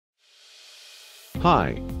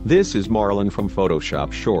Hi, this is Marlon from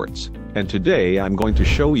Photoshop Shorts, and today I'm going to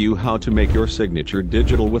show you how to make your signature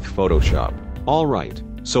digital with Photoshop. Alright,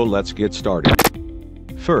 so let's get started.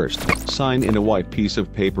 First, sign in a white piece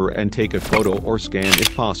of paper and take a photo or scan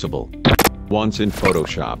if possible. Once in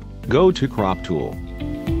Photoshop, go to Crop Tool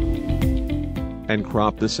and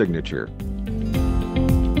crop the signature.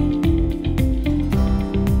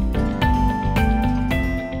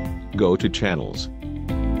 Go to Channels.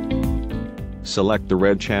 Select the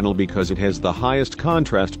red channel because it has the highest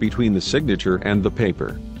contrast between the signature and the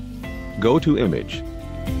paper. Go to Image,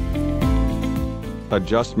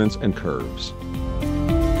 Adjustments and Curves.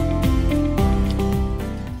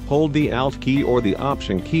 Hold the Alt key or the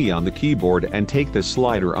Option key on the keyboard and take the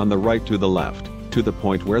slider on the right to the left, to the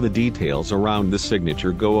point where the details around the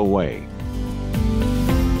signature go away.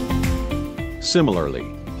 Similarly,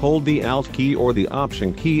 hold the Alt key or the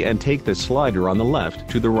Option key and take the slider on the left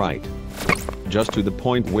to the right, just to the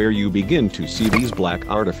point where you begin to see these black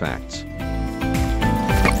artifacts.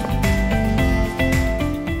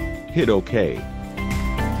 Hit OK.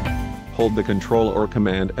 Hold the Ctrl or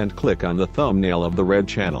Command and click on the thumbnail of the red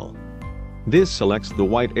channel. This selects the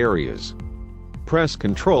white areas. Press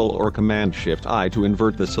Ctrl or Command-Shift-I to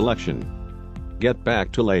invert the selection. Get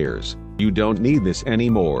back to Layers. You don't need this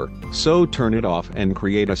anymore, so turn it off and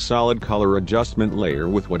create a solid color adjustment layer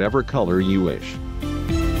with whatever color you wish.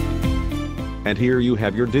 And here you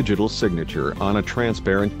have your digital signature on a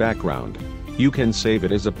transparent background. You can save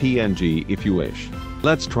it as a PNG if you wish.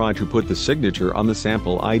 Let's try to put the signature on the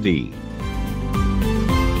sample ID.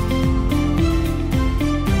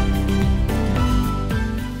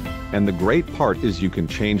 And the great part is you can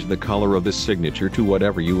change the color of the signature to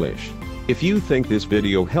whatever you wish. If you think this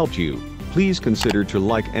video helped you, please consider to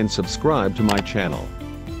like and subscribe to my channel.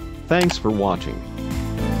 Thanks for watching.